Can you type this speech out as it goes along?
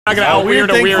Not gonna out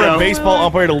weird a thing for a weirdo. baseball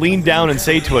umpire to lean down and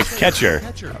say to a catcher.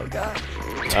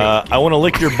 I want to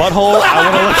lick your butthole.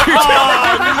 I want to lick your.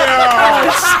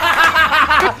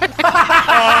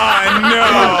 Oh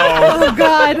no! Oh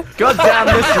god! God damn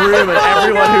this room and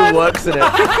everyone who works in it. What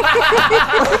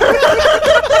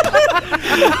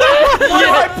do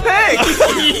I pick?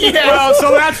 Yes. Well,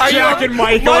 so that's Jack and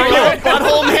Michael.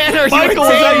 Butthole man, or Michael, is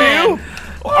that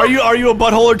you? Are you a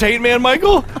butthole or taint man,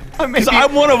 Michael? Because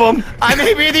I'm one of them. I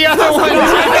may be the other one.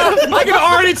 I can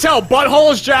already tell.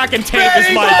 Butthole is Jack and taint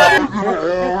is Michael.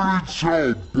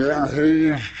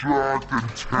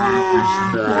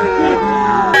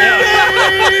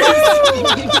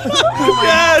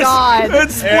 Yes! God.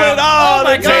 It's split. Oh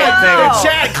my the god! The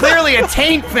chat, clearly a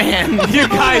taint fan. You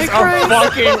guys are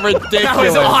fucking ridiculous. That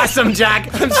was awesome, Jack.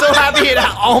 I'm so happy it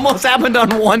almost happened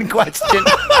on one question.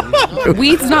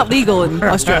 Weed's not legal in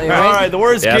Australia, right? All right, the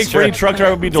worst Yeah, gig for any truck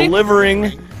driver would be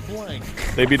delivering.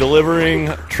 They'd be delivering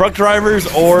truck drivers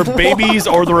or babies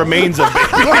or the remains of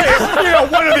babies.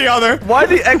 One or the other. Why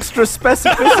the extra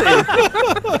specificity?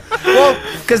 Well,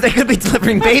 because they could be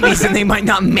delivering babies and they might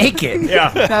not make it.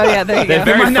 Yeah. Oh yeah, there you They go.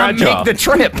 very might not fragile. make the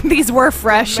trip. These were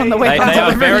fresh on the way They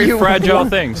home. are very you fragile one-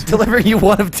 things. Delivering you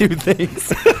one of two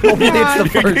things. Hopefully it's the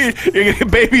first. You're gonna get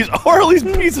babies or at least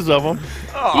pieces of them.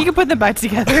 You can put them back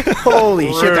together. Holy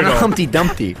shit, they're Brutal. not Humpty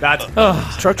Dumpty. That's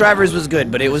Truck drivers was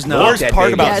good, but it was The no worst dead part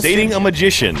baby. about Yes. dating a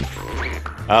magician.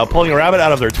 Pulling a rabbit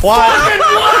out of their twat.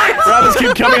 Rabbits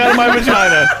keep coming out of my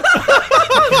vagina.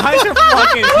 you guys are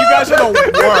fucking. You guys are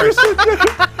the worst.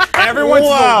 Everyone's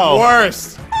Wow. the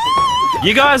worst.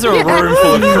 You guys are a room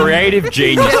full of creative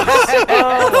geniuses.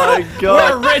 Oh my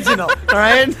god. We're original,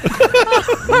 alright?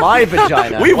 My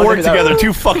vagina. We've Wonder worked who that together was.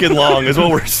 too fucking long, is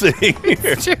what we're seeing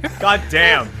here. God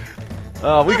damn.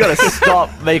 Oh, we gotta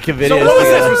stop making videos So what was this?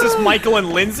 together. Was this Michael and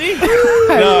Lindsay?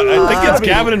 No, I think it's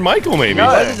Gavin and Michael, maybe. No.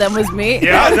 One of them was me.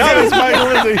 Yeah, no, it's Michael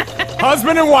and Lindsay.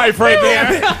 Husband and wife right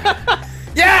there.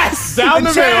 Yes! Down the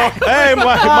middle. Hey,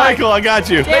 Michael, I got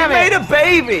you. They Damn made it. a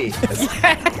baby!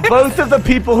 Both of the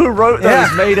people who wrote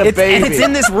those made a baby. And it's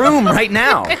in this room right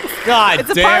now. God It's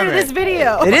a damn part of it. this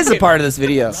video. It is a part of this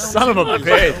video. Son of a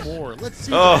bitch.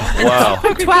 Oh, wow.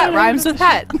 Twat rhymes with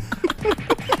hat.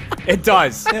 It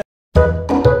does.